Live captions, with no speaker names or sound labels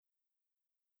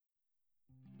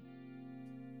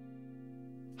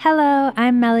Hello,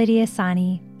 I'm Melody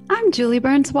Asani. I'm Julie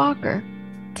Burns Walker.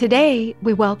 Today,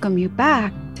 we welcome you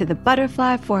back to the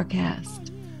Butterfly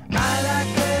Forecast. I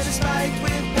like pleasure spiked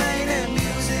with pain, and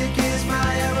music is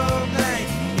my aeroplane.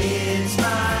 It's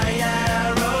my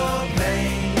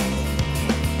aeroplane.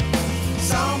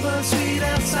 Songbird sweet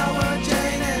and sour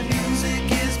Jane, and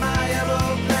music is my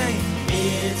aeroplane.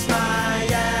 It's my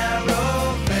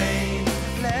aeroplane.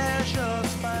 Pleasure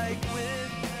spiked with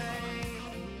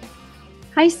pain.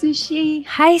 Hi, Sushi.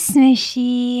 Hi,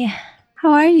 Smishy.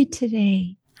 How are you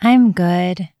today? I'm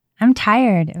good. I'm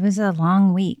tired. It was a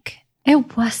long week.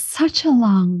 It was such a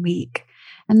long week.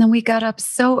 And then we got up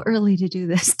so early to do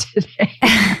this today.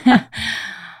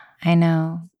 I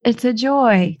know. It's a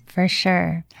joy. For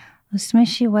sure. Well,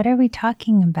 Smishy, what are we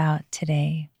talking about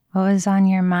today? What was on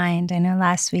your mind? I know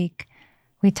last week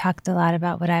we talked a lot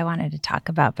about what I wanted to talk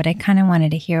about, but I kind of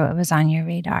wanted to hear what was on your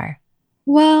radar.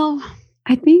 Well,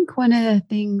 I think one of the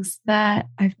things that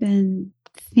I've been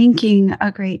thinking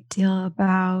a great deal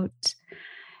about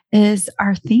is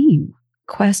our theme,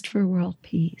 Quest for World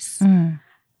Peace.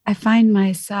 I find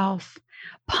myself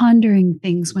pondering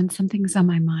things when something's on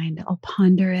my mind. I'll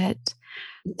ponder it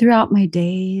throughout my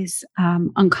days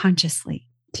unconsciously.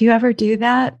 Do you ever do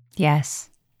that?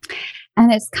 Yes.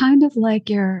 And it's kind of like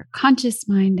your conscious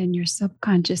mind and your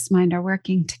subconscious mind are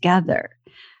working together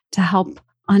to help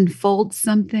unfold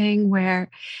something where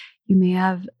you may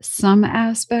have some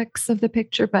aspects of the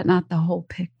picture, but not the whole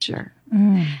picture.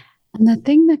 And the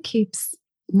thing that keeps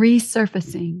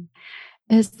resurfacing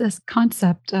is this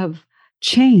concept of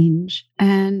change.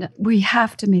 And we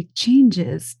have to make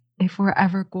changes if we're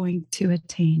ever going to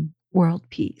attain world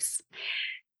peace.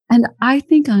 And I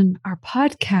think on our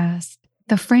podcast,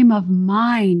 the frame of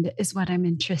mind is what I'm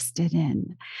interested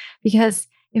in. Because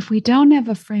if we don't have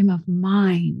a frame of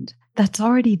mind that's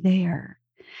already there,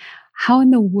 how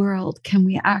in the world can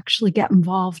we actually get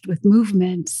involved with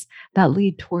movements that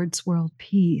lead towards world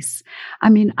peace? I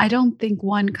mean, I don't think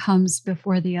one comes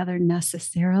before the other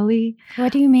necessarily.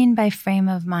 What do you mean by frame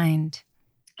of mind?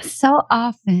 So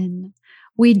often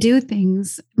we do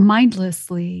things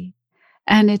mindlessly,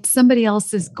 and it's somebody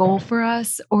else's goal for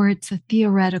us, or it's a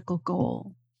theoretical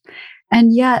goal.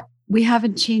 And yet we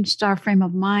haven't changed our frame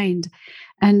of mind.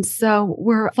 And so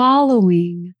we're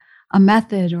following a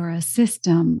method or a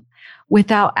system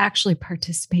without actually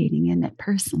participating in it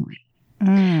personally.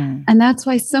 And that's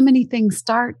why so many things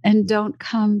start and don't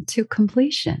come to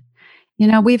completion. You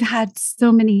know, we've had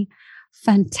so many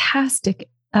fantastic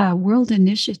world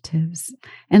initiatives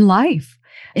in life,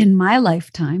 in my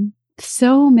lifetime,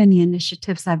 so many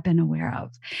initiatives I've been aware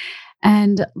of.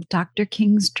 And Dr.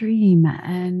 King's dream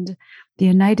and the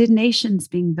United Nations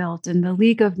being built and the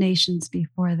League of Nations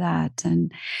before that.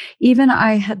 And even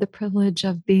I had the privilege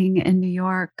of being in New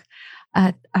York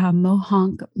at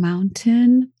Mohonk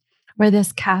Mountain, where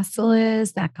this castle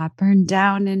is that got burned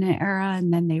down in an era,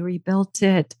 and then they rebuilt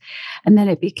it. And then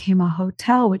it became a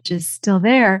hotel, which is still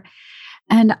there.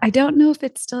 And I don't know if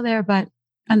it's still there, but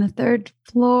on the third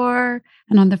floor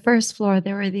and on the first floor,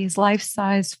 there were these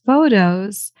life-size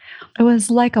photos. It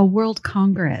was like a World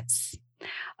Congress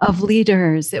of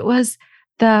leaders. It was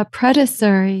the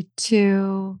predecessor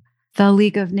to the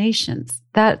League of Nations.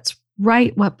 That's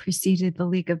right, what preceded the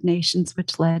League of Nations,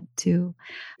 which led to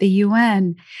the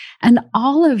UN. And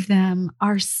all of them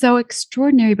are so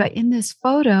extraordinary. But in this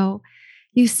photo,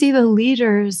 you see the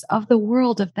leaders of the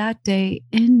world of that day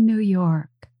in New York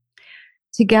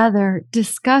together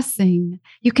discussing.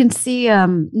 You can see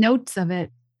notes of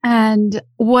it. And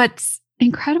what's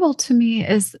incredible to me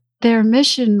is their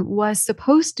mission was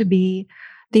supposed to be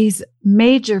these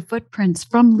major footprints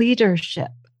from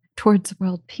leadership towards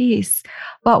world peace.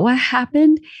 But what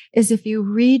happened is if you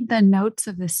read the notes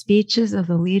of the speeches of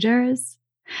the leaders,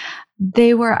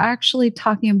 they were actually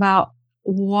talking about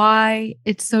why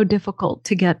it's so difficult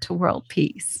to get to world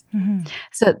peace.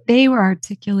 So they were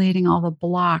articulating all the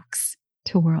blocks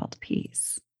to world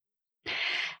peace.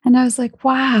 And I was like,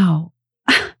 wow,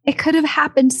 it could have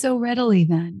happened so readily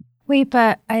then. Wait,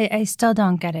 but I still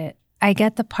don't get it. I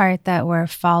get the part that we're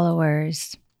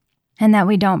followers and that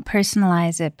we don't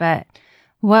personalize it, but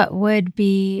what would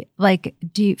be like,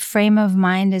 frame of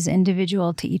mind is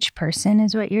individual to each person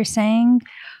is what you're saying?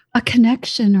 A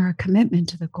connection or a commitment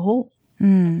to the goal,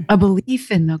 a belief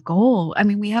in the goal. I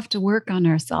mean, we have to work on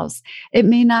ourselves. It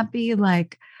may not be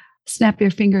like, snap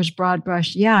your fingers, broad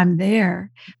brush. Yeah, I'm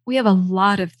there. We have a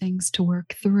lot of things to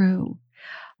work through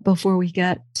before we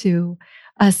get to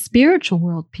a spiritual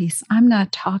world peace. I'm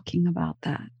not talking about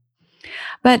that.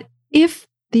 But if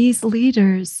these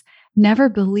leaders never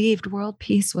believed world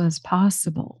peace was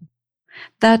possible,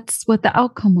 that's what the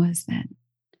outcome was then.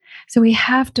 So we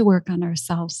have to work on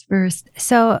ourselves first.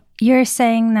 So you're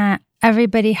saying that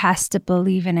everybody has to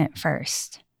believe in it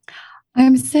first.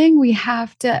 I'm saying we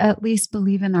have to at least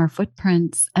believe in our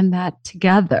footprints and that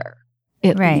together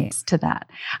it Right. leads to that.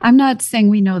 I'm not saying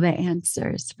we know the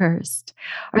answers first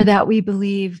or that we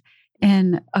believe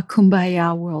in a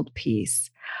kumbaya world peace.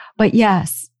 But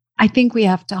yes, I think we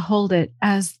have to hold it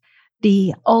as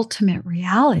the ultimate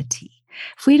reality.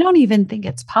 If we don't even think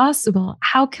it's possible,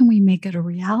 how can we make it a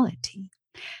reality?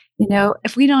 You know,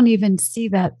 if we don't even see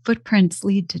that footprints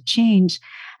lead to change.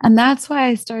 And that's why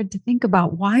I started to think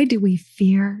about, why do we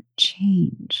fear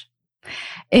change?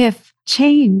 If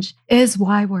change is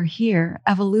why we're here,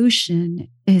 evolution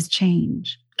is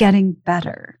change, getting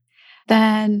better,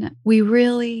 then we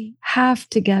really have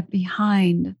to get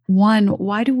behind, one,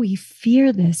 why do we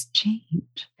fear this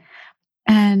change?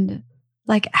 And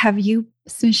like,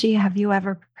 Smushi, have you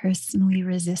ever personally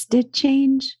resisted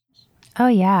change? Oh,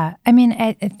 yeah. I mean,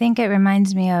 I think it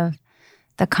reminds me of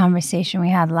the conversation we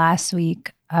had last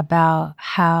week about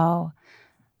how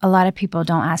a lot of people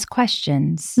don't ask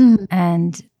questions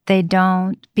and they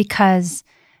don't because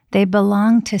they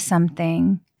belong to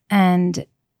something. And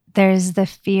there's the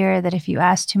fear that if you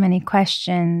ask too many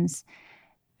questions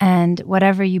and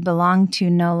whatever you belong to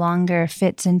no longer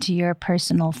fits into your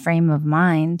personal frame of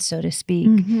mind, so to speak,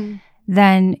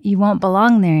 then you won't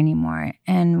belong there anymore.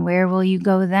 And where will you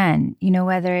go then? You know,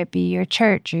 whether it be your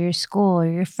church or your school or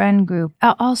your friend group.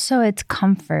 Also, it's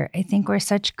comfort. I think we're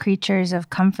such creatures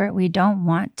of comfort. We don't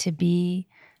want to be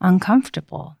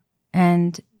uncomfortable.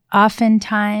 And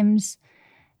oftentimes,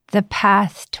 the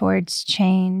path towards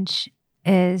change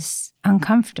is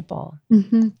uncomfortable.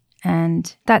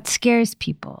 And that scares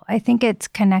people. I think it's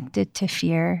connected to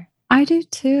fear. I do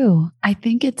too. I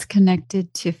think it's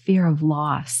connected to fear of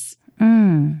loss.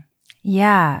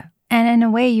 Yeah. And in a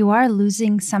way, you are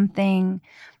losing something,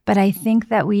 but I think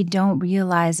that we don't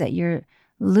realize that you're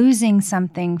losing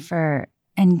something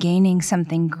and gaining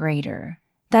something greater.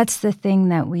 That's the thing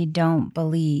that we don't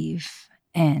believe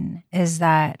in, is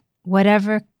that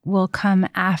whatever will come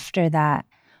after that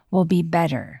will be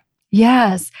better.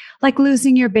 Yes, like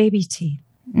losing your baby teeth.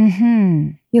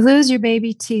 You lose your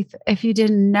baby teeth. If you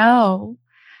didn't know,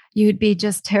 you'd be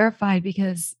just terrified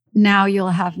because now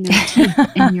you'll have no teeth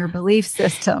in your belief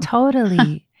system.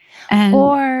 Totally.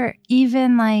 Or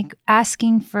even like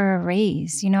asking for a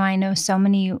raise. You know, I know so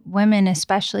many women,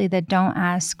 especially, that don't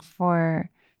ask for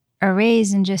a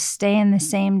raise and just stay in the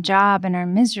same job and are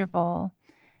miserable,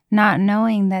 not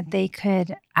knowing that they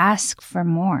could ask for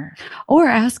more. Or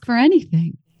ask for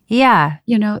anything. Yeah.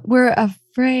 You know, we're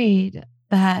afraid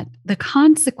that the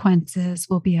consequences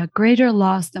will be a greater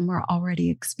loss than we're already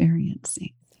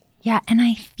experiencing. Yeah. And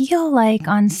I feel like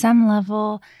on some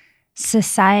level,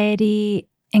 society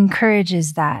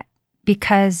encourages that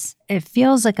because it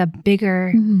feels like a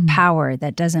bigger power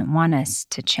that doesn't want us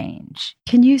to change.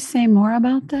 Can you say more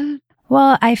about that?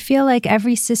 Well, I feel like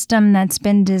every system that's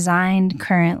been designed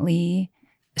currently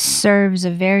serves a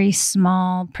very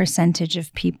small percentage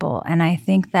of people. And I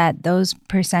think that those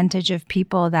percentage of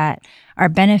people that are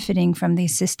benefiting from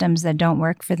these systems that don't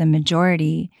work for the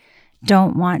majority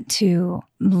don't want to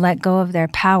let go of their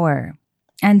power.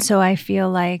 And so I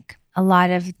feel like a lot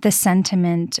of the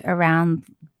sentiment around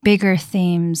bigger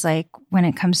themes, like when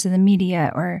it comes to the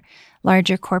media or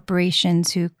larger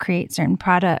corporations who create certain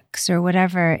products or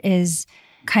whatever, is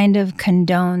kind of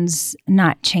condones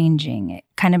not changing. It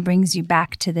kind of brings you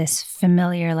back to this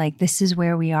familiar, like, this is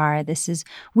where we are.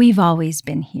 We've always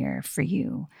been here for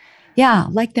you. Yeah,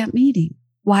 like that meeting.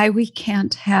 Why we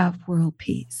can't have world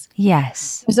peace.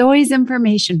 Yes. There's always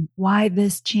information why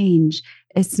this change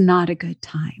is not a good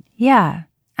time. Yeah.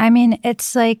 I mean,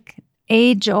 it's like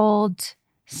age-old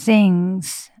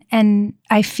things. And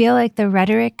I feel like the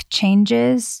rhetoric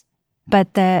changes,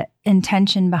 but the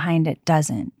intention behind it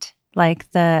doesn't.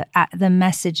 Like the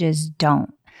messages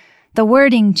don't. The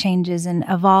wording changes and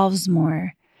evolves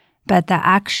more, but the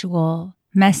actual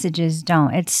messages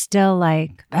don't. It's still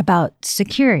like about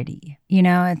security. You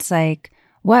know, it's like,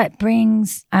 what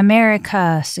brings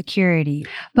America security?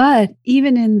 But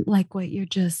even in like what you're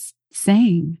just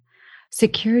saying,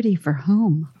 security for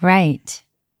whom? Right.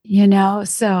 You know,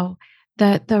 so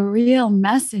the real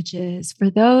message is for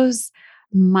those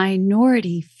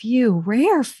minority few,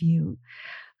 rare few,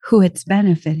 who it's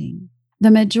benefiting. The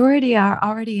majority are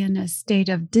already in a state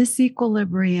of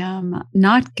disequilibrium,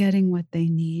 not getting what they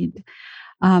need,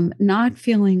 not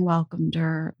feeling welcomed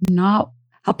or not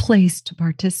a place to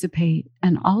participate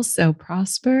and also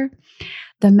prosper.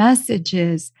 The message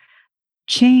is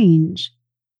change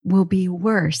will be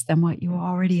worse than what you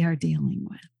already are dealing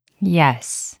with.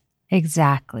 Yes,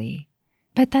 exactly.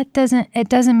 But it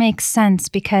doesn't make sense,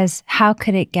 because how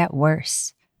could it get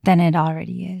worse than it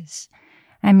already is?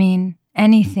 I mean,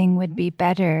 anything would be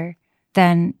better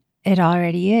than it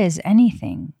already is,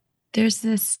 anything. There's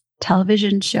this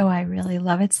television show I really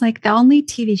love. It's like the only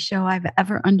TV show I've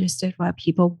ever understood why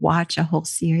people watch a whole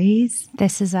series.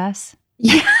 This Is Us?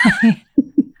 Yeah.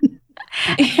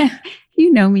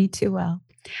 You know me too well.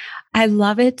 I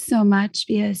love it so much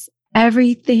because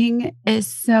everything is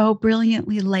so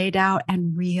brilliantly laid out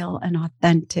and real and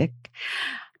authentic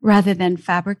rather than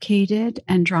fabricated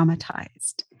and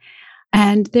dramatized.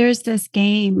 And there's this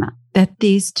game that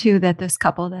this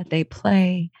couple that they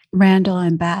play, Randall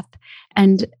and Beth.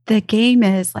 And the game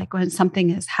is like when something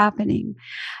is happening,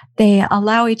 they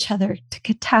allow each other to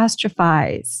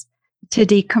catastrophize, to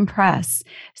decompress.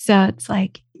 So it's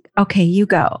like, okay, you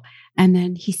go. And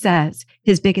then he says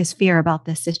his biggest fear about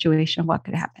this situation, what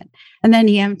could happen? And then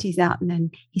he empties out and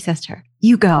then he says to her,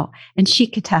 you go. And she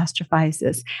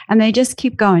catastrophizes. And they just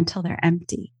keep going until they're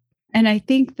empty. And I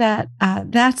think that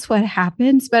that's what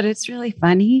happens. But it's really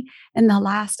funny. In the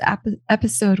last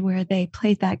episode where they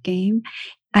played that game,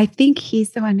 I think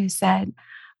he's the one who said,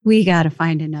 we got to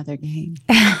find another game.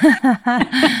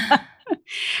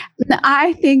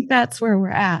 I think that's where we're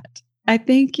at. I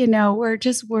think, we're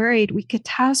just worried. We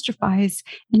catastrophize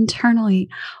internally.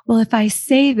 Well, if I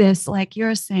say this, like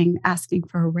you're saying, asking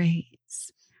for a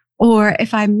raise, or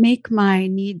if I make my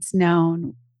needs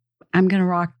known, I'm going to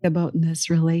rock the boat in this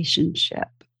relationship.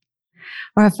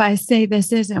 Or if I say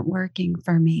this isn't working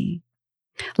for me,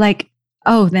 like,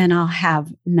 oh, then I'll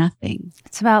have nothing.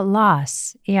 It's about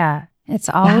loss. Yeah. It's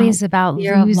always about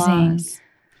losing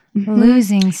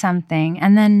something,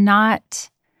 and then not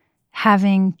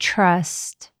having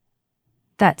trust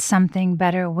that something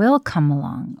better will come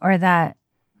along, or that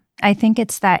I think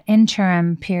it's that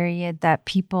interim period that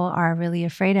people are really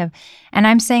afraid of. And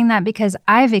I'm saying that because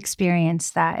I've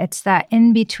experienced that. It's that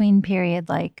in-between period,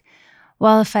 like,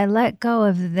 well, if I let go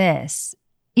of this,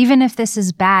 even if this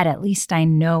is bad, at least I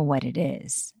know what it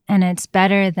is. And it's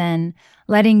better than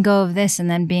letting go of this and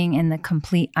then being in the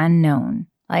complete unknown.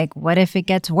 Like, what if it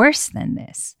gets worse than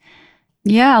this?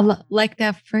 Yeah, like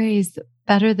that phrase,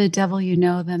 better the devil you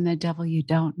know than the devil you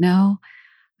don't know.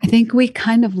 I think we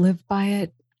kind of live by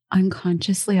it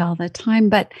unconsciously all the time.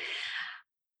 But,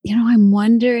 I'm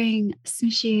wondering,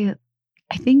 Sushi,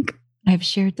 I think I've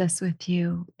shared this with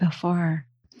you before,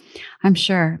 I'm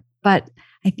sure, but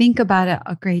I think about it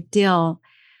a great deal.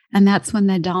 And that's when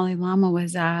the Dalai Lama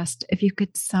was asked, if you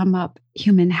could sum up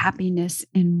human happiness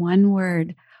in one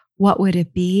word, what would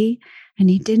it be? And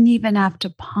he didn't even have to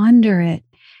ponder it.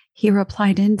 He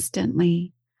replied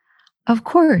instantly, of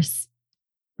course,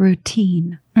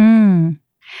 routine. Mm.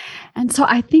 And so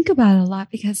I think about it a lot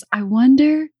because I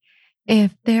wonder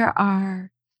if there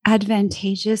are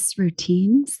advantageous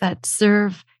routines that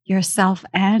serve yourself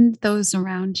and those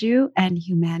around you and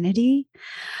humanity.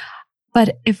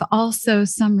 But if also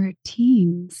some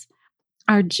routines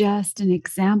are just an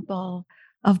example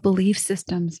of belief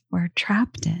systems we're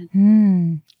trapped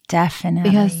in.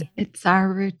 Definitely. Because it's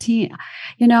our routine.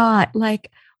 Like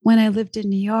when I lived in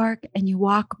New York and you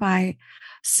walk by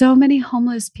so many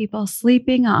homeless people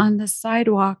sleeping on the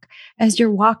sidewalk as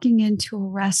you're walking into a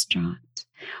restaurant.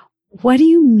 What do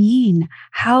you mean?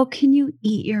 How can you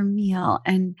eat your meal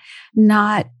and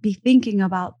not be thinking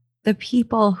about the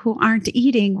people who aren't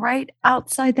eating right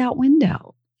outside that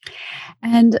window?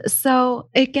 And so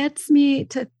it gets me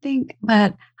to think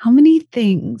that how many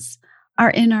things are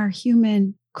in our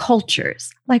human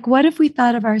cultures? Like, what if we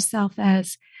thought of ourselves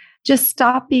as just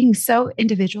stop being so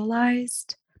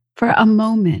individualized for a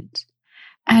moment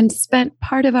and spent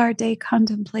part of our day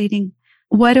contemplating,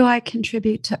 what do I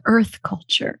contribute to Earth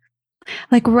culture?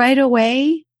 Like right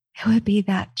away, it would be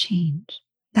that change,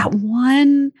 that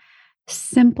one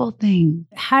simple thing.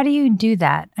 How do you do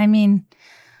that? I mean,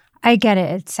 I get it.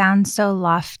 It sounds so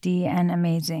lofty and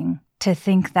amazing to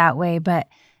think that way, but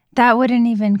that wouldn't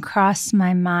even cross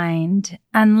my mind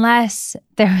unless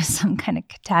there was some kind of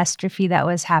catastrophe that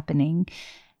was happening.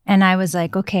 And I was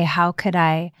like, okay, how could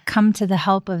I come to the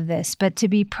help of this? But to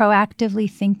be proactively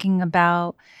thinking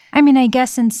about, I mean, I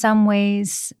guess in some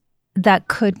ways that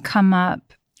could come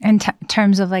up in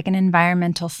terms of like an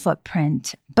environmental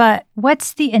footprint. But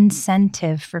what's the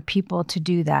incentive for people to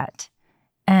do that?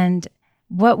 And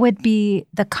what would be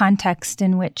the context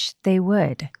in which they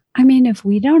would? I mean, if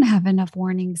we don't have enough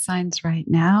warning signs right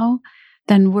now,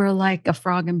 then we're like a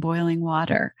frog in boiling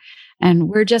water and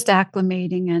we're just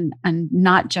acclimating and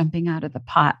not jumping out of the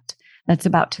pot that's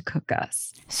about to cook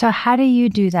us. So how do you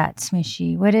do that,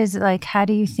 Smishy? What is it like? How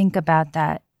do you think about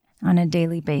that on a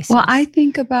daily basis? Well, I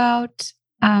think about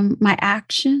my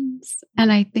actions,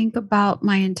 and I think about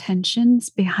my intentions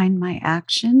behind my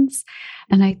actions,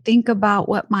 and I think about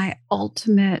what my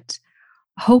ultimate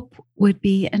hope would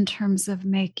be in terms of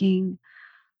making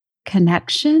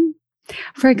connection.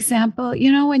 For example,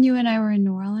 when you and I were in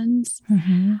New Orleans,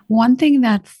 one thing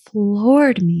that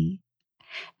floored me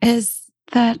is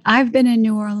that I've been in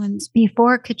New Orleans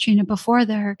before Katrina, before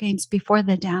the hurricanes, before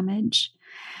the damage.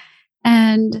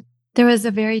 And there was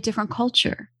a very different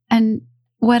culture. And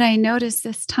what I noticed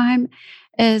this time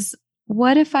is,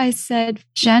 what if I said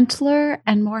gentler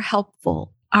and more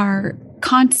helpful are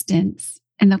constants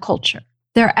in the culture?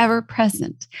 They're ever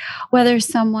present. Whether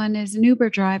someone is an Uber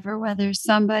driver, whether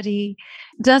somebody,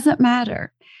 doesn't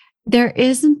matter. There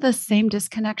isn't the same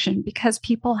disconnection because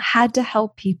people had to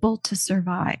help people to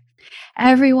survive.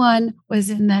 Everyone was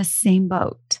in the same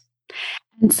boat.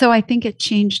 And so I think it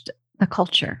changed the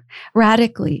culture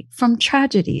radically from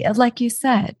tragedy, like you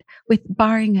said, with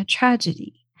barring a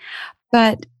tragedy.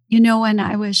 But, when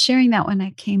I was sharing that when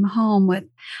I came home with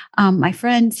my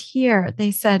friends here,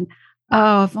 they said,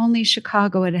 oh, if only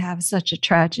Chicago would have such a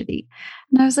tragedy.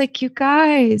 And I was like, you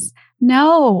guys,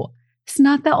 no, it's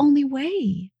not the only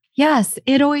way. Yes,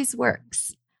 it always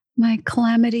works. My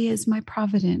calamity is my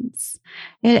providence.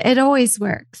 It always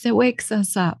works. It wakes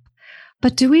us up.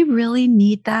 But do we really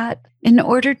need that in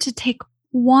order to take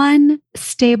one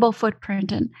stable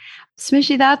footprint? And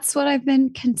Smishy, that's what I've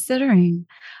been considering.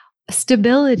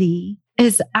 Stability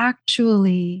is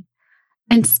actually,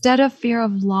 instead of fear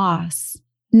of loss,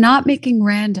 not making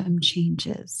random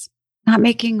changes, not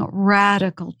making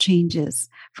radical changes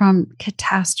from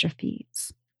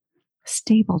catastrophes,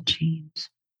 stable change.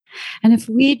 And if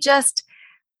we just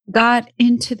got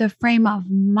into the frame of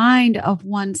mind of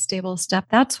one stable step,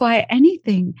 that's why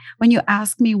anything, when you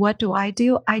ask me, what do? I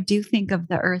do think of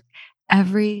the earth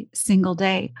every single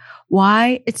day.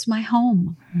 Why? It's my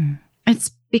home.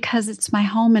 It's because it's my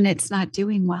home and it's not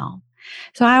doing well.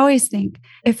 So I always think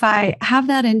if I have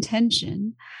that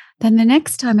intention, then the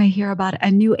next time I hear about a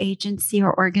new agency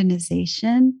or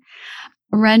organization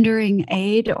rendering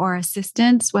aid or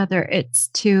assistance, whether it's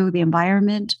to the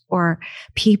environment or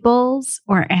peoples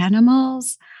or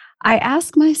animals, I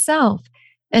ask myself,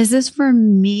 is this for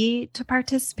me to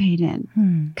participate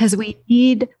in? Because we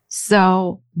need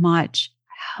so much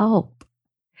help.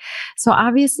 So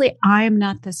obviously, I am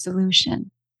not the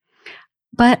solution,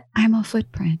 but I'm a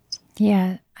footprint.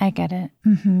 Yeah, I get it.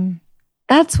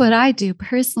 That's what I do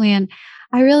personally. And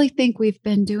I really think we've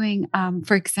been doing,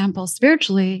 for example,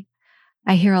 spiritually,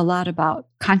 I hear a lot about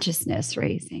consciousness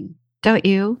raising, don't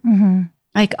you?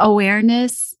 Like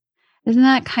awareness. Isn't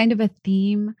that kind of a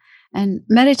theme? And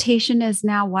meditation is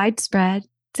now widespread.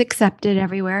 It's accepted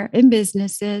everywhere in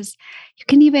businesses. You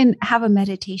can even have a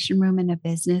meditation room in a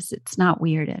business. It's not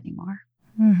weird anymore.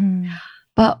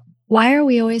 But why are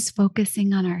we always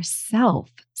focusing on our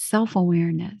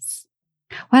self-awareness?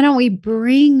 Why don't we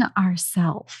bring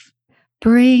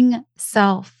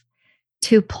self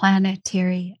to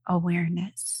planetary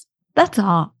awareness? That's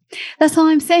all. That's all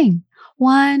I'm saying.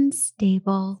 One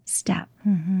stable step.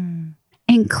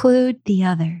 Include the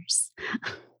others.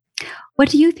 What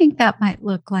do you think that might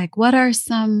look like? What are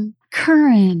some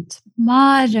current,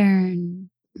 modern,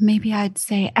 maybe I'd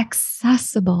say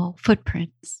accessible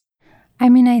footprints? I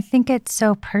mean, I think it's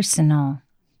so personal.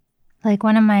 Like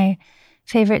one of my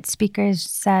favorite speakers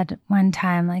said one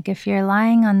time, like if you're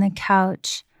lying on the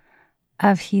couch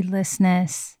of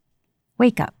heedlessness,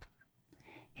 wake up.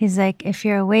 He's like, if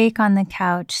you're awake on the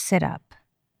couch, sit up.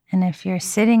 And if you're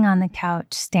sitting on the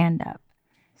couch, stand up.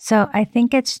 So I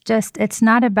think it's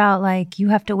not about like you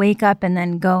have to wake up and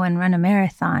then go and run a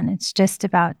marathon. It's just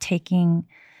about taking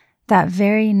that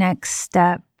very next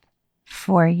step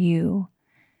for you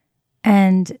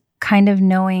and kind of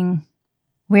knowing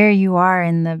where you are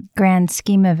in the grand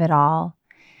scheme of it all.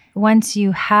 Once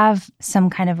you have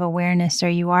some kind of awareness or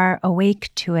you are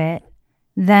awake to it,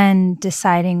 then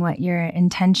deciding what your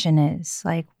intention is,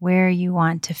 like where you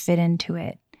want to fit into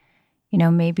it.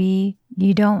 Maybe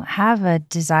you don't have a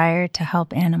desire to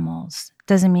help animals.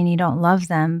 Doesn't mean you don't love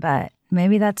them, but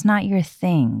maybe that's not your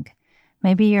thing.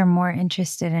 Maybe you're more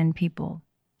interested in people.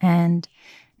 And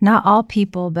not all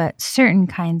people, but certain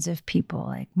kinds of people,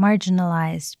 like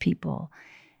marginalized people.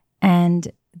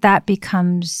 And that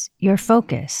becomes your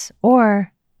focus.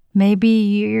 Or maybe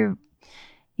you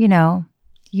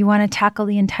want to tackle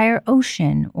the entire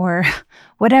ocean or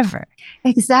whatever.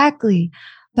 Exactly.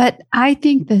 But I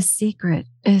think the secret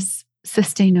is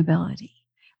sustainability.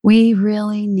 We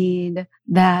really need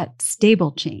that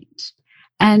stable change.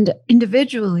 And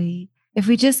individually, if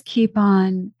we just keep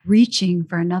on reaching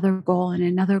for another goal and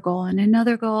another goal and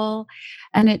another goal,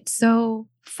 and it's so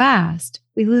fast,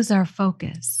 we lose our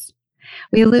focus.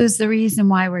 We lose the reason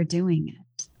why we're doing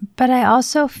it. But I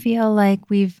also feel like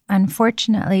we've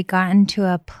unfortunately gotten to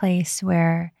a place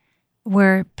where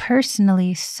we're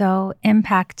personally so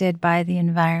impacted by the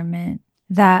environment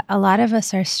that a lot of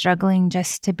us are struggling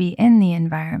just to be in the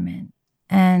environment.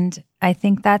 And I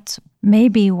think that's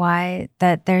maybe why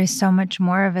that there's so much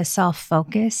more of a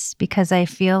self-focus, because I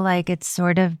feel like it's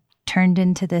sort of turned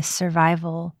into this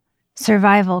survival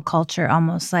culture,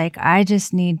 almost like I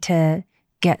just need to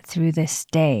get through this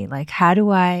day. Like, how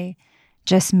do I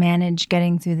just manage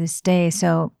getting through this day?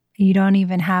 So you don't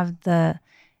even have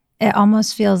it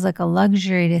almost feels like a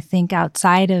luxury to think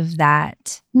outside of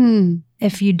that.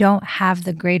 If you don't have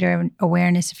the greater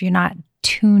awareness, if you're not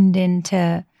tuned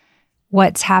into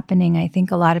what's happening, I think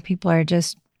a lot of people are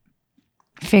just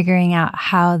figuring out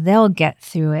how they'll get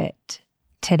through it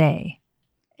today.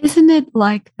 Isn't it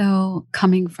like, though,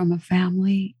 coming from a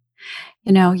family,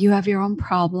 you have your own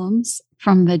problems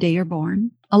from the day you're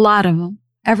born, a lot of them.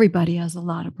 Everybody has a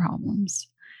lot of problems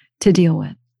to deal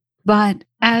with. But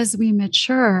as we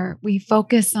mature, we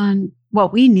focus on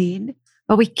what we need,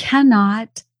 but we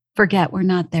cannot forget we're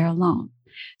not there alone.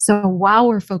 So while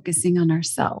we're focusing on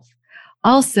ourselves,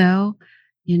 also,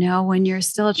 when you're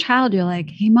still a child, you're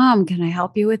like, hey, Mom, can I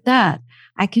help you with that?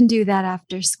 I can do that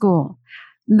after school.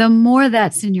 The more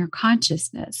that's in your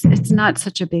consciousness, it's not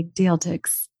such a big deal to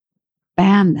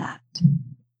expand that.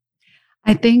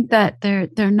 I think that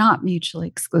they're not mutually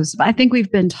exclusive. I think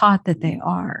we've been taught that they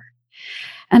are.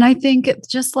 And I think it's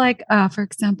just like, for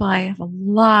example, I have a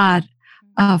lot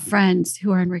of friends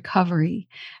who are in recovery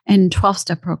in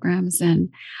 12-step programs. And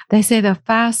they say the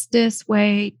fastest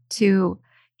way to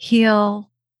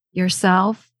heal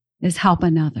yourself is help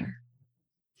another.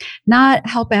 Not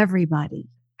help everybody,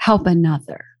 help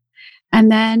another.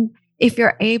 And then if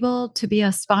you're able to be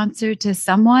a sponsor to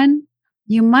someone,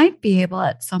 you might be able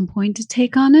at some point to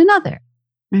take on another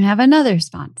and have another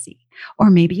sponsee, or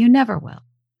maybe you never will.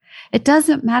 It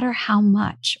doesn't matter how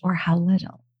much or how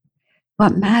little.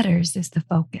 What matters is the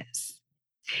focus.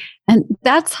 And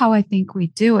that's how I think we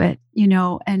do it,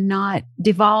 and not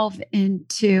devolve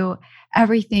into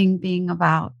everything being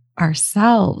about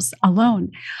ourselves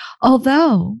alone.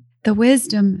 Although the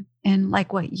wisdom in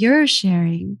like what you're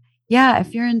sharing,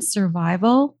 if you're in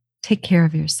survival, take care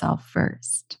of yourself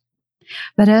first.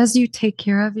 But as you take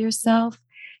care of yourself,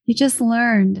 you just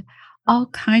learned all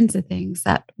kinds of things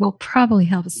that will probably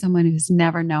help someone who's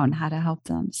never known how to help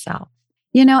themselves.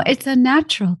 It's a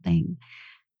natural thing.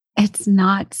 It's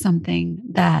not something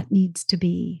that needs to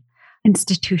be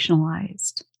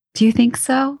institutionalized. Do you think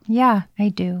so? Yeah, I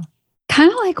do.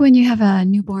 Kind of like when you have a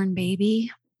newborn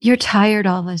baby, you're tired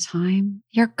all the time.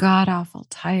 You're god-awful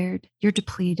tired. You're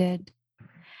depleted.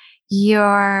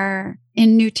 You're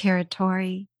in new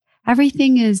territory.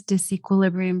 Everything is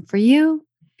disequilibrium for you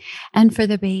and for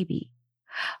the baby.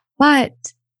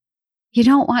 But you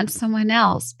don't want someone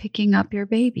else picking up your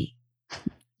baby.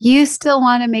 You still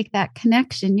want to make that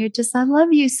connection. You're just, I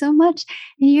love you so much.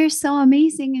 And you're so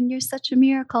amazing. And you're such a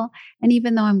miracle. And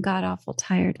even though I'm god awful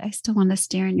tired, I still want to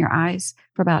stare in your eyes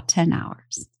for about 10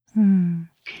 hours.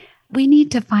 We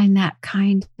need to find that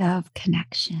kind of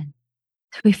connection.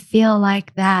 We feel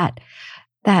like that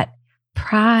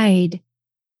pride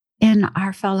in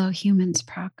our fellow humans'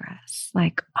 progress.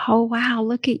 Like, oh, wow,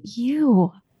 look at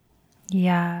you.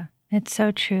 Yeah, it's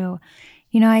so true.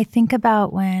 I think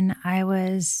about when I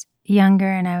was younger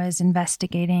and I was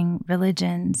investigating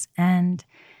religions and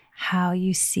how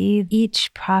you see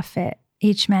each prophet,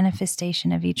 each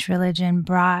manifestation of each religion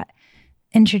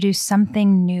introduced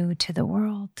something new to the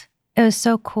world. It was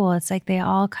so cool. It's like they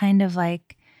all kind of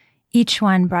like, each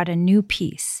one brought a new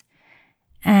piece.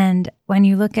 And when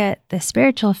you look at the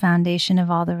spiritual foundation of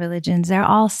all the religions, they're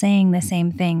all saying the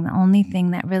same thing. The only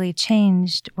thing that really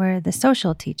changed were the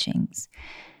social teachings.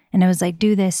 And it was like,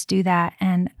 do this, do that.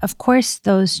 And of course,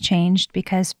 those changed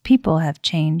because people have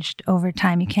changed over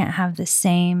time. You can't have the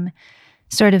same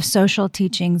sort of social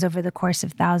teachings over the course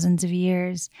of thousands of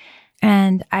years.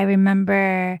 And I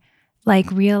remember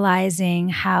like realizing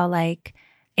how like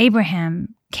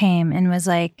Abraham came and was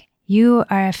like, you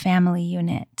are a family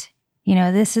unit.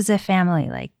 This is a family.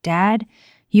 Like, Dad,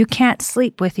 you can't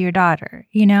sleep with your daughter,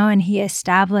 and he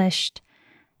established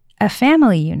a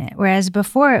family unit. Whereas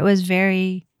before it was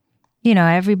very,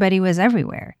 everybody was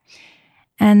everywhere.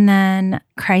 And then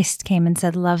Christ came and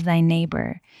said, love thy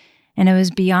neighbor. And it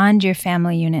was beyond your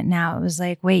family unit now. It was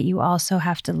like, wait, you also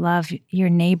have to love your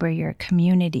neighbor, your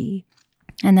community.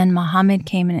 And then Muhammad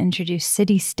came and introduced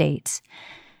city-states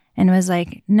and was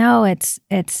like, no, it's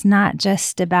not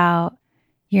just about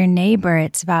your neighbor,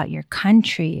 it's about your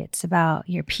country, it's about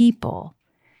your people.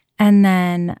 And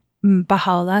then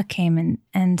Baha'u'llah came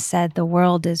and said, the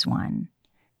world is one.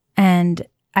 And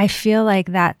I feel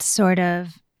like that's sort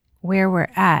of where we're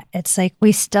at. It's like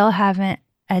we still haven't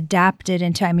adapted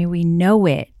into, I mean, we know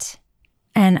it.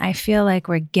 And I feel like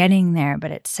we're getting there,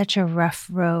 but it's such a rough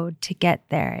road to get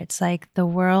there. It's like the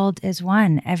world is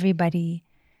one. Everybody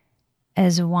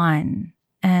is one.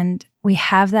 And we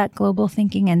have that global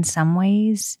thinking in some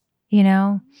ways, you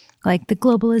know, like the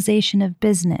globalization of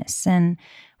business. And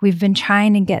we've been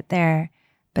trying to get there,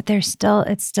 but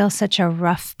it's still such a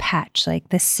rough patch. Like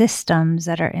the systems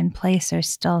that are in place are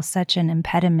still such an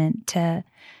impediment to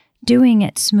doing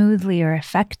it smoothly or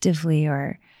effectively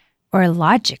or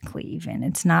logically even.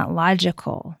 It's not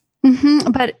logical. Mm-hmm.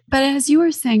 But as you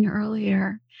were saying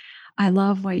earlier, I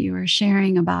love what you were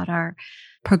sharing about our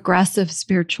progressive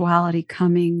spirituality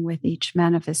coming with each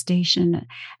manifestation.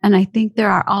 And I think there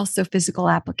are also physical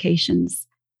applications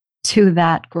to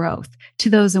that growth, to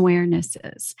those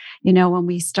awarenesses. You know, when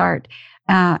we start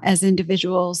as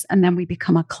individuals and then we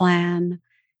become a clan,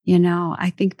 you know,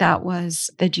 I think that was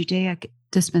the Judaic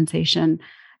dispensation,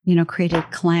 you know, created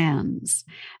clans.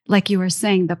 Like you were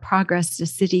saying, the progress to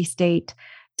city-state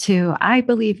to, I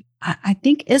believe, I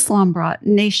think Islam brought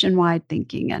nationwide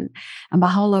thinking, and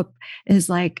Baha'u'llah is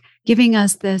like giving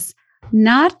us this,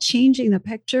 not changing the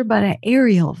picture, but an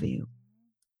aerial view.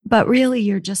 But really,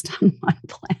 you're just on one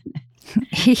planet.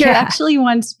 You're actually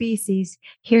one species.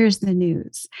 Here's the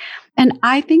news. And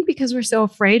I think because we're so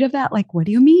afraid of that, like, what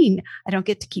do you mean? I don't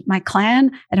get to keep my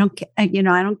clan. I don't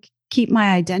keep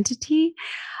my identity.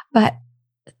 But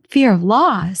fear of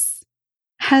loss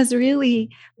has really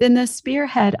been the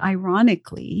spearhead,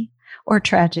 ironically, or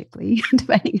tragically,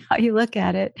 depending how you look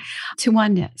at it, to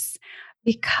oneness.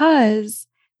 Because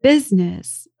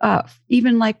business,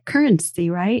 even like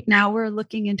currency, right? Now we're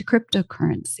looking into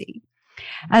cryptocurrency.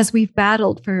 As we've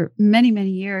battled for many, many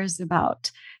years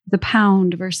about the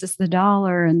pound versus the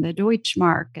dollar and the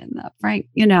Deutschmark and the franc,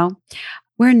 you know,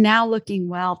 we're now looking,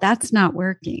 well, that's not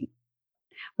working.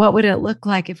 What would it look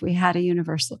like if we had a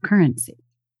universal currency?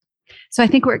 So I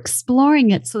think we're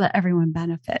exploring it so that everyone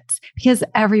benefits, because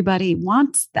everybody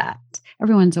wants that.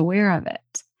 Everyone's aware of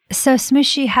it. So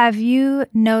Smushy, have you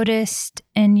noticed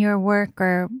in your work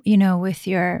or, you know,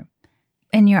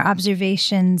 in your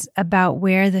observations about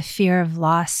where the fear of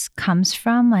loss comes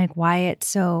from, like why it's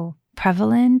so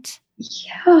prevalent?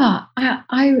 Yeah,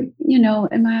 I you know,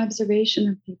 in my observation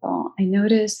of people, I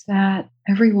notice that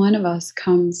every one of us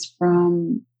comes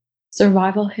from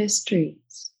survival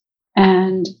histories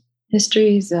and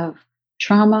histories of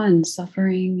trauma and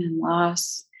suffering and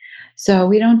loss. So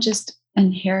we don't just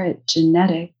inherit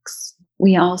genetics,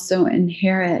 we also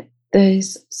inherit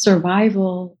these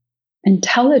survival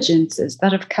intelligences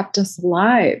that have kept us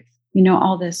alive, you know,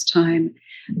 all this time.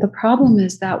 The problem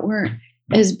is that we're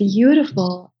as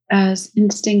beautiful as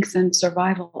instincts and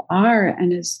survival are,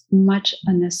 and as much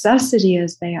a necessity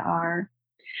as they are,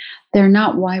 they're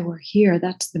not why we're here.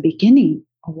 That's the beginning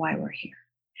of why we're here.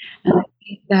 And I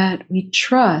think that we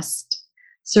trust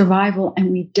survival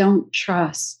and we don't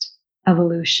trust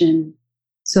evolution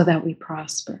so that we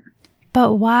prosper.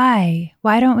 But why?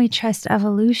 Why don't we trust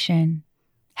evolution?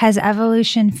 Has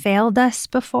evolution failed us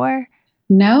before?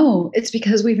 No, it's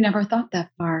because we've never thought that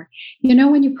far. You know,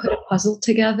 when you put a puzzle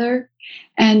together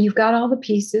and you've got all the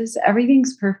pieces,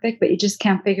 everything's perfect, but you just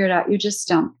can't figure it out. You're just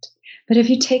stumped. But if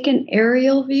you take an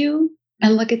aerial view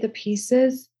and look at the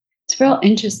pieces, it's real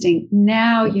interesting.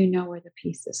 Now you know where the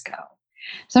pieces go.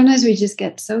 Sometimes we just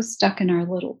get so stuck in our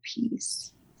little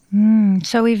piece.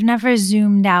 So we've never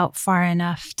zoomed out far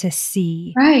enough to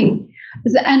see. Right.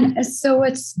 And so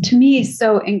what's to me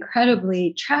so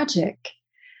incredibly tragic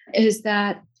is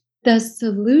that the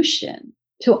solution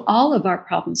to all of our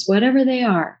problems, whatever they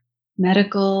are,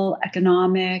 medical,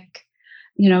 economic,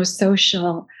 you know,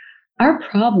 social, our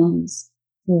problems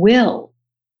will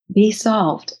be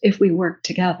solved if we work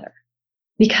together,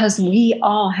 because we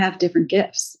all have different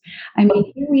gifts. I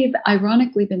mean, here we've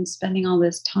ironically been spending all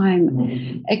this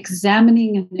time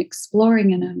examining and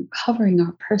exploring and uncovering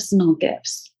our personal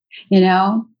gifts. You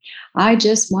know, I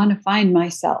just want to find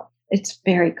myself. It's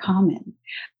very common.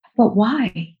 But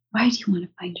why? Why do you want to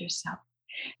find yourself?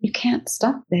 You can't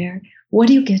stop there. What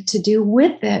do you get to do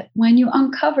with it when you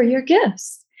uncover your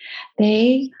gifts?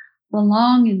 They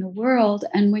belong in the world.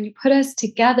 And when you put us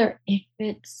together, it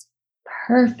fits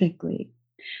perfectly.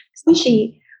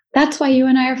 Sushi, that's why you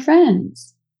and I are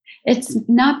friends. It's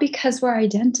not because we're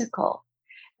identical.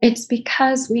 It's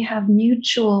because we have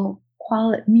mutually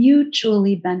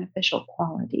beneficial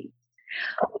qualities.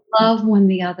 Love when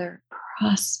the other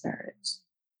prospers.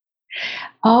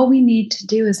 All we need to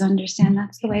do is understand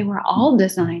that's the way we're all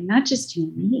designed, not just you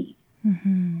and me.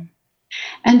 Mm-hmm.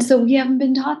 And so we haven't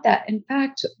been taught that. In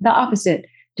fact, the opposite.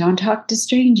 Don't talk to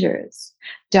strangers.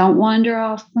 Don't wander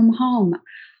off from home.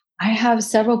 I have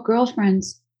several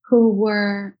girlfriends who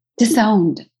were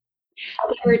disowned.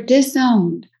 They were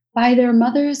disowned by their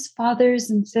mothers, fathers,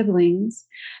 and siblings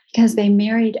because they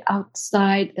married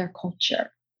outside their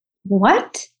culture.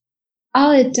 What?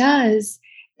 All it does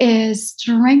is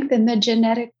strengthen the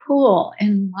genetic pool,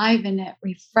 enliven it,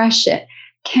 refresh it,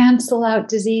 cancel out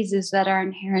diseases that are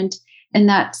inherent in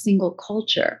that single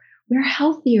culture. We're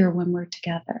healthier when we're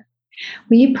together.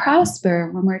 We prosper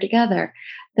when we're together.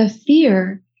 The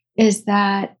fear is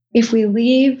that if we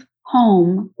leave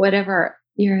home, whatever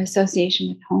your association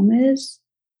with home is,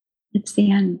 it's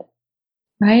the end,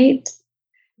 right?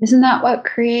 Isn't that what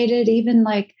created even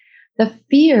like the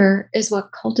fear is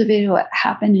what cultivated what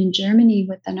happened in Germany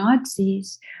with the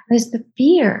Nazis, is the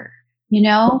fear,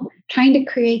 trying to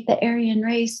create the Aryan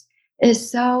race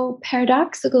is so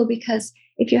paradoxical because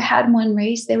if you had one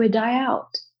race, they would die out.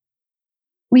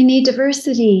 We need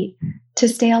diversity to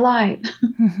stay alive.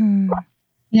 Mm-hmm.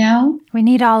 We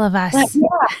need all of us.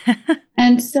 Yeah.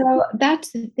 And so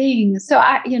that's the thing. So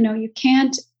you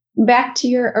can't, back to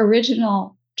your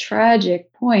original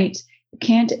tragic point, you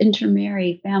can't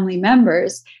intermarry family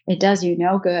members. It does you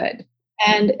no good.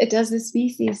 And it does the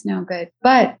species no good.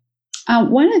 But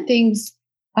one of the things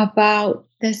about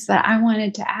this that I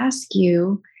wanted to ask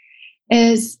you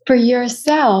is, for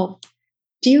yourself,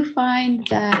 do you find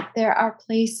that there are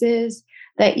places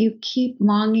that you keep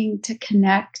longing to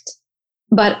connect,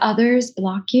 but others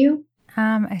block you?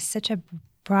 It's such a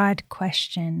broad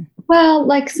question. Well,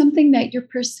 like something that you're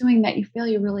pursuing that you feel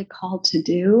you're really called to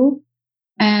do,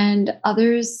 and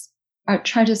others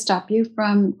try to stop you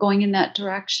from going in that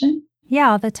direction?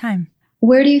 Yeah, all the time.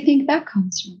 Where do you think that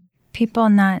comes from? People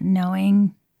not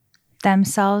knowing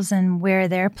themselves and where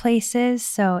their place is,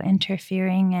 so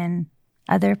interfering in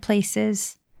other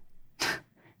places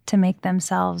to make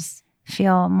themselves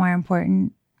feel more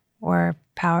important or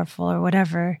powerful or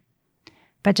whatever,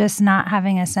 but just not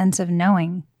having a sense of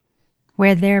knowing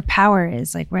where their power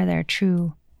is, like where their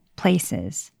true place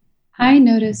is. I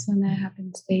notice when that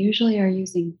happens, they usually are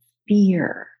using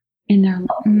fear in their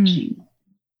languaging.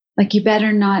 Like, you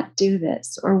better not do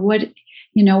this, or what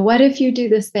if you do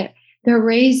this? They're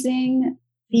raising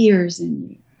fears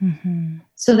in you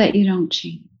so that you don't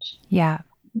change. Yeah.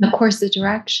 Of course, the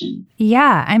direction.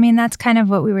 Yeah. I mean, that's kind of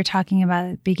what we were talking about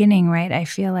at the beginning, right? I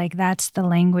feel like that's the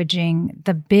languaging,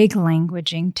 the big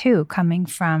languaging too, coming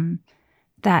from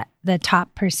the top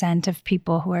 % of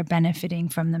people who are benefiting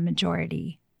from the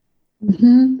majority.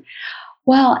 Mm-hmm.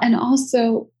 Well, and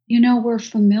also, we're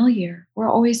familiar.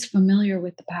 We're always familiar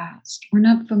with the past. We're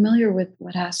not familiar with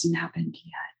what hasn't happened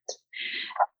yet.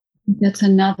 That's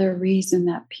another reason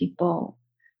that people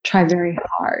try very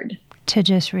hard to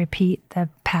just repeat the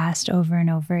past over and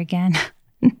over again.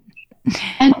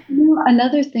 And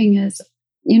another thing is,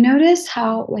 you notice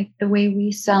how, like, the way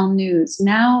we sell news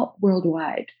now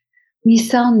worldwide, we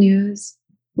sell news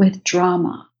with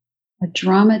drama, a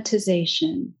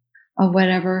dramatization of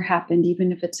whatever happened,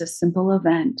 even if it's a simple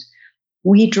event.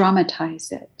 We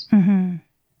dramatize it. Mm-hmm.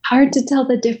 Hard to tell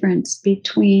the difference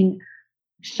between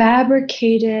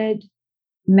fabricated,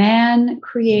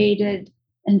 man-created,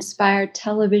 inspired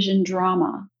television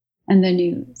drama and the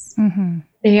news. Mm-hmm.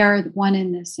 They are one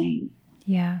and the same.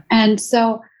 Yeah. And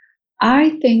so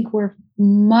I think we're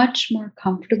much more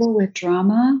comfortable with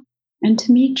drama. And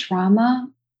to me, drama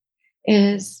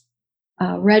is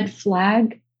a red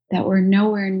flag that we're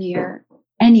nowhere near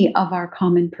any of our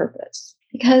common purpose,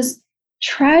 because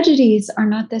tragedies are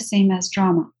not the same as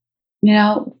drama.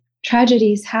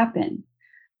 Tragedies happen.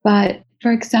 But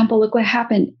for example, look what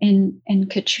happened in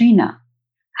Katrina.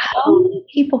 How many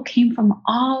people came from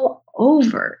all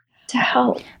over to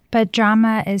help? But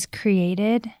drama is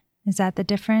created. Is that the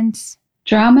difference?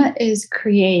 Drama is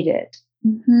created.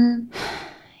 Mm-hmm.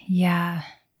 Yeah.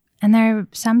 And there are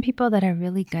some people that are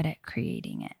really good at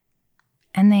creating it,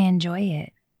 and they enjoy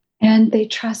it. And they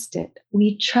trust it.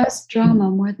 We trust drama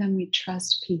more than we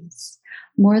trust peace,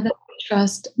 more than we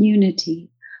trust unity,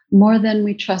 more than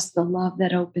we trust the love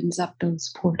that opens up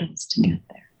those portals to get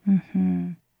there.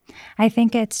 Mm-hmm. I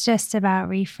think it's just about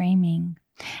reframing.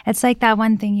 It's like that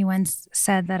one thing you once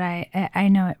said that I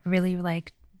know it really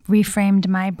like reframed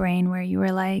my brain, where you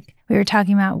were like, we were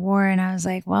talking about war and I was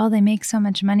like, well, they make so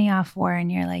much money off war.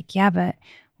 And you're like, yeah, but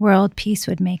world peace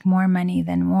would make more money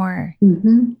than war.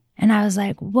 Mm-hmm. And I was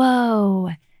like,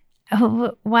 whoa,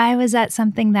 why was that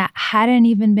something that hadn't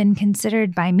even been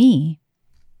considered by me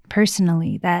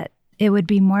personally, that it would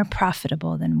be more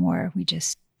profitable than war. We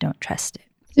just don't trust it.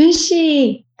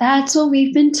 Sushi, that's what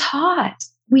we've been taught.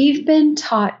 We've been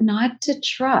taught not to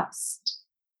trust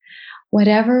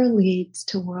whatever leads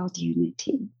to world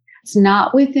unity. It's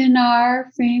not within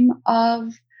our frame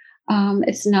of,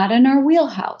 it's not in our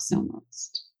wheelhouse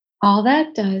almost. All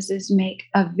that does is make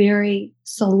a very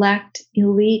select,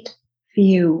 elite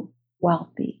few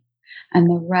wealthy, and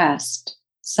the rest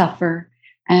suffer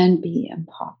and be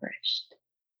impoverished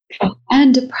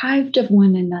and deprived of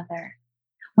one another.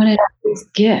 One of these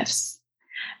gifts,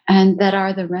 and that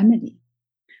are the remedy.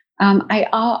 I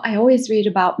always read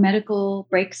about medical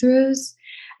breakthroughs,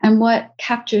 and what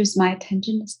captures my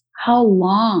attention is how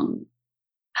long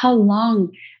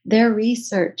their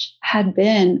research had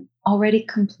been already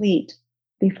complete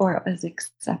before it was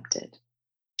accepted.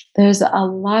 There's a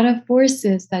lot of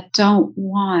forces that don't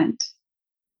want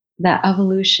that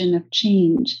evolution of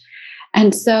change.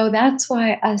 And so that's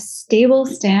why a stable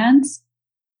stance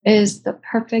is the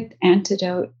perfect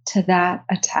antidote to that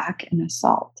attack and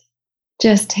assault.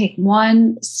 Just take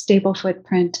one stable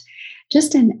footprint,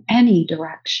 just in any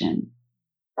direction,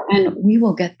 and we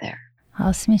will get there. Well,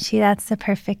 Smishi, that's the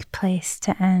perfect place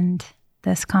to end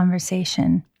this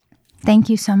conversation. Thank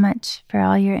you so much for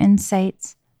all your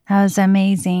insights. That was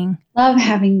amazing. Love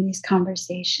having these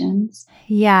conversations.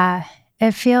 Yeah,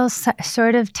 it feels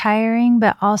sort of tiring,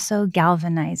 but also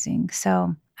galvanizing.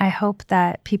 So I hope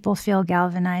that people feel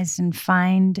galvanized and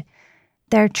find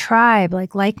their tribe,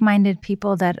 like-minded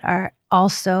people that are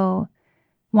also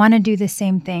want to do the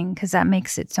same thing, because that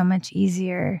makes it so much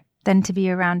easier than to be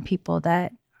around people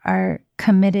that are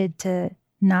committed to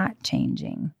not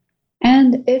changing.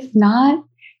 And if not,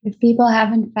 if people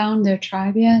haven't found their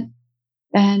tribe yet,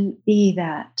 then be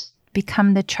that.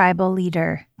 Become the tribal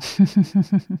leader.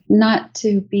 Not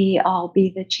to be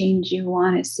the change you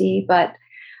want to see, but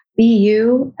be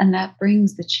you, and that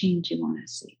brings the change you want to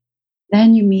see.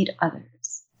 Then you meet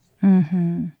others.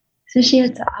 Mm-hmm. Sushi,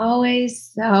 it's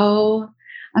always so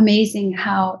amazing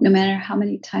how, no matter how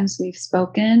many times we've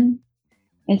spoken,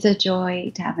 it's a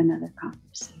joy to have another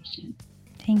conversation.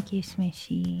 Thank you,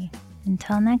 Smishi.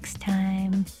 Until next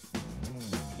time.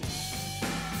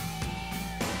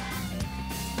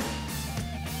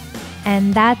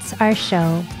 And that's our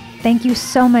show. Thank you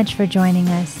so much for joining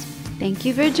us. Thank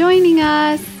you for joining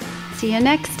us. See you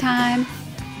next time.